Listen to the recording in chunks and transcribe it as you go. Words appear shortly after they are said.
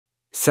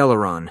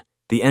Celeron,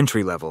 the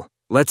entry level.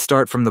 Let's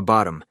start from the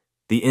bottom,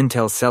 the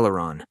Intel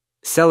Celeron.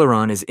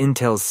 Celeron is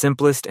Intel's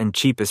simplest and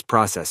cheapest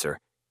processor.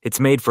 It's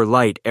made for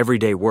light,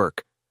 everyday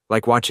work,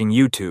 like watching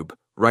YouTube,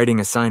 writing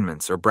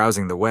assignments, or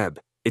browsing the web.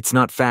 It's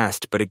not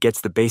fast, but it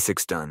gets the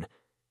basics done.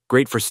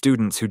 Great for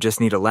students who just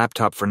need a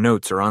laptop for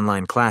notes or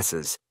online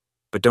classes.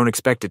 But don't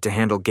expect it to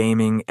handle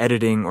gaming,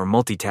 editing, or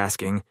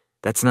multitasking.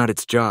 That's not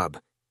its job.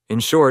 In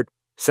short,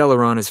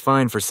 Celeron is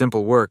fine for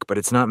simple work, but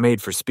it's not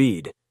made for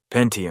speed.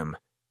 Pentium,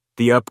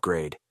 the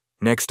upgrade.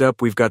 Next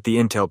up, we've got the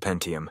Intel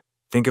Pentium.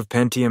 Think of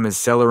Pentium as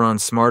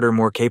Celeron's smarter,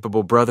 more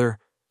capable brother,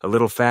 a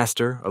little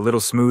faster, a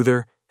little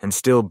smoother, and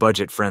still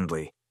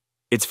budget-friendly.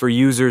 It's for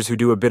users who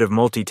do a bit of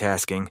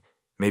multitasking,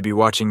 maybe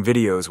watching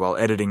videos while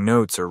editing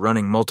notes or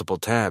running multiple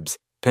tabs.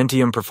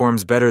 Pentium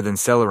performs better than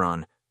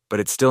Celeron, but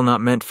it's still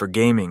not meant for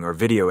gaming or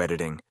video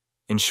editing.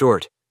 In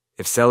short,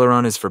 if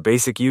Celeron is for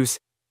basic use,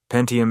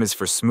 Pentium is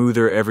for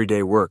smoother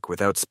everyday work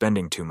without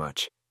spending too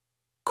much.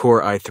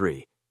 Core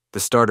i3, the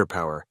starter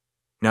power.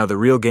 Now the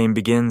real game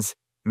begins.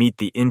 Meet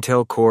the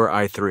Intel Core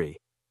i3.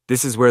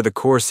 This is where the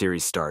Core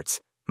series starts,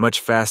 much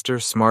faster,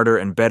 smarter,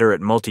 and better at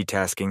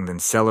multitasking than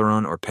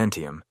Celeron or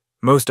Pentium.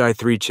 Most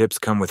i3 chips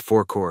come with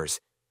 4 cores,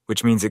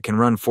 which means it can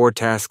run 4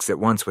 tasks at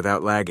once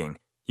without lagging.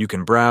 You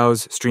can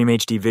browse, stream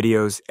HD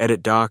videos,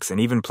 edit docs, and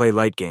even play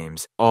light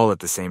games, all at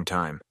the same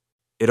time.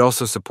 It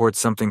also supports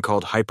something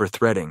called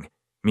hyper-threading,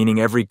 meaning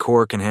every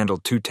core can handle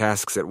 2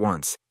 tasks at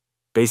once.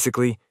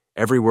 Basically,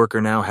 every worker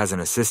now has an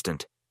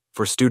assistant.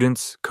 For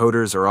students,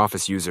 coders, or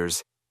office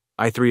users,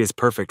 i3 is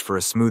perfect for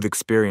a smooth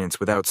experience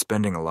without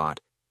spending a lot.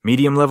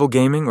 Medium-level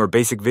gaming or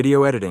basic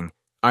video editing,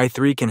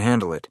 i3 can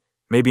handle it.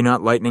 Maybe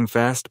not lightning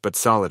fast, but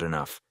solid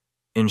enough.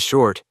 In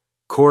short,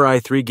 Core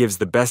i3 gives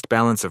the best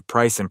balance of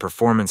price and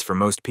performance for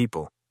most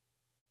people.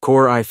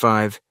 Core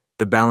i5,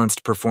 the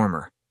balanced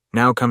performer.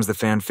 Now comes the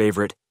fan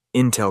favorite,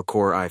 Intel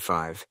Core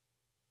i5.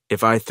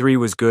 If i3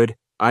 was good,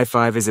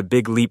 i5 is a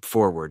big leap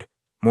forward.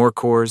 More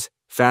cores,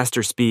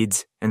 faster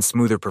speeds, and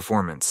smoother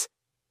performance.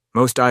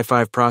 Most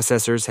i5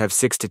 processors have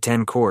 6 to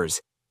 10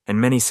 cores,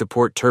 and many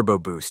support turbo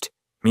boost,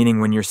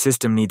 meaning when your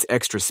system needs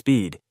extra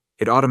speed,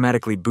 it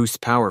automatically boosts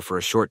power for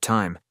a short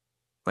time,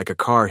 like a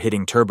car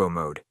hitting turbo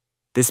mode.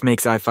 This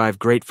makes i5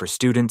 great for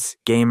students,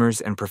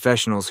 gamers, and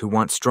professionals who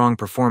want strong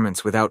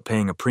performance without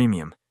paying a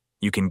premium.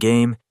 You can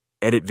game,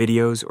 edit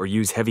videos, or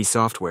use heavy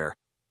software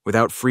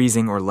without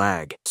freezing or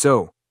lag.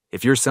 So,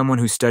 if you're someone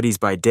who studies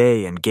by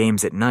day and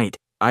games at night,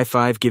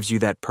 i5 gives you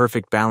that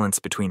perfect balance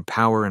between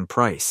power and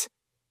price.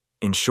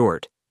 In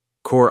short,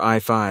 Core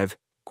i5,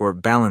 or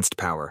balanced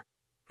power.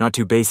 Not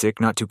too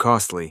basic, not too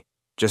costly,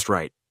 just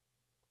right.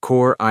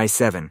 Core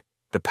i7,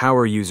 the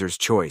power user's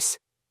choice.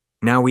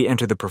 Now we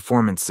enter the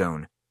performance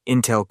zone,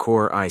 Intel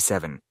Core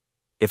i7.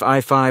 If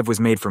i5 was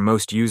made for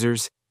most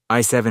users,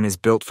 i7 is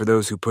built for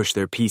those who push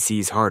their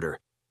PCs harder.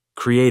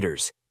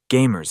 Creators,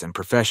 gamers, and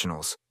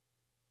professionals.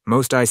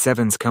 Most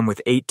i7s come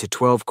with 8 to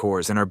 12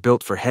 cores and are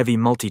built for heavy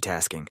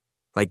multitasking,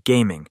 like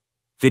gaming,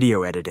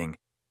 video editing,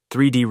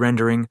 3D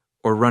rendering,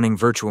 or running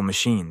virtual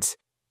machines.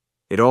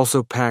 It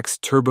also packs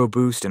turbo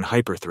boost and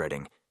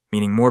hyper-threading,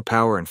 meaning more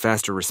power and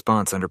faster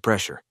response under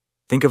pressure.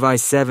 Think of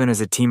i7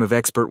 as a team of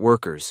expert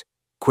workers,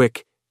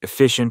 quick,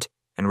 efficient,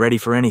 and ready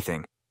for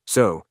anything.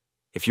 So,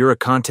 if you're a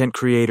content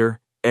creator,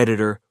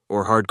 editor,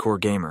 or hardcore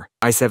gamer,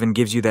 i7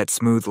 gives you that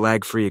smooth,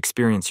 lag-free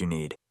experience you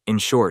need. In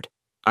short,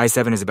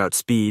 i7 is about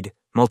speed,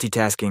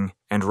 multitasking,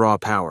 and raw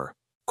power.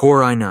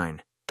 Core i9,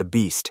 the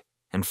beast.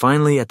 And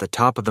finally, at the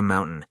top of the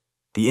mountain,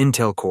 the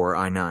Intel Core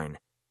i9.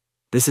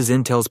 This is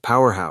Intel's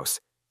powerhouse,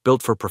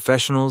 built for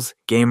professionals,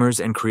 gamers,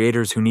 and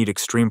creators who need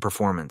extreme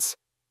performance.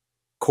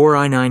 Core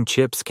i9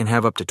 chips can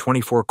have up to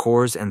 24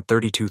 cores and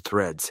 32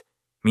 threads,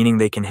 meaning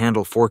they can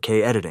handle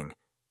 4K editing,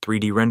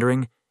 3D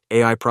rendering,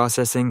 AI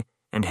processing,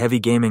 and heavy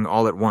gaming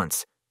all at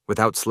once,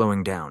 without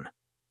slowing down.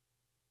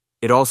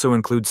 It also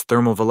includes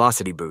thermal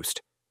velocity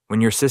boost. When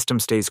your system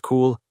stays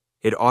cool,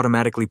 it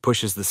automatically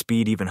pushes the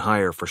speed even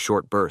higher for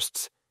short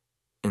bursts.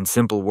 In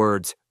simple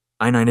words,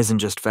 i9 isn't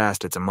just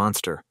fast, it's a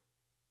monster.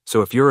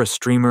 So if you're a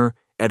streamer,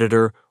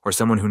 editor, or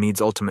someone who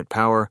needs ultimate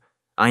power,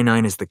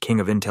 i9 is the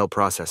king of Intel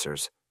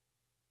processors.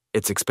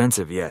 It's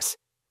expensive, yes,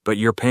 but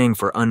you're paying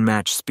for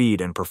unmatched speed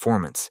and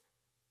performance.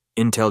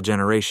 Intel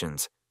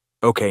generations.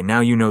 Okay, now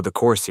you know the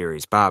Core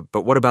series, Bob,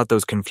 but what about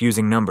those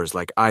confusing numbers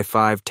like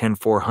i5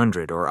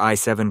 10400 or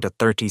i7 to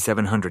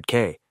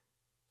 3700K?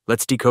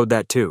 Let's decode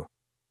that too.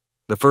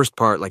 The first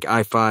part, like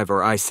i5 or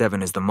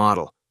i7, is the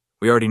model.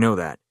 We already know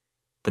that.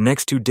 The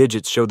next 2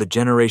 digits show the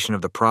generation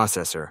of the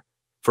processor.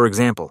 For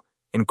example,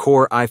 in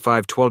Core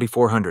i5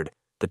 12400,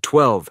 the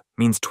 12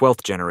 means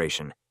 12th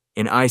generation.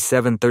 In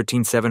i7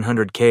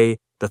 13700K,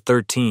 the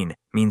 13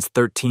 means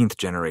 13th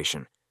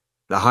generation.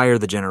 The higher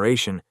the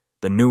generation,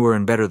 the newer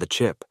and better the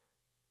chip.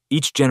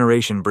 Each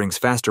generation brings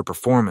faster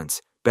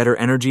performance, better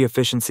energy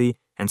efficiency,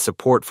 and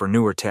support for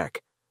newer tech,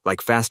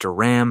 like faster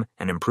RAM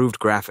and improved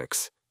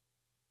graphics.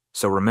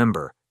 So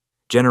remember,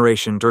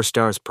 generation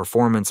durstars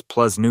performance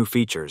plus new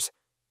features.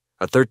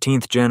 A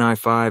 13th Gen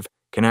i5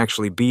 can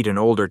actually beat an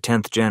older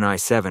 10th Gen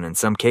i7 in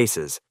some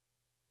cases.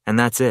 And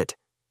that's it.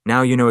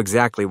 Now you know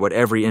exactly what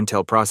every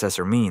Intel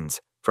processor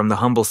means, from the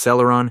humble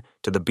Celeron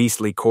to the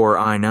beastly Core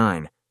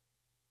i9.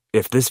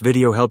 If this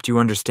video helped you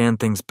understand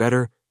things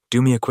better,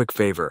 do me a quick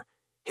favor.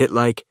 Hit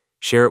like,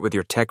 share it with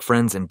your tech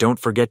friends, and don't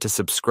forget to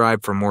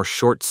subscribe for more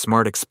short,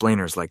 smart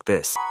explainers like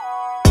this.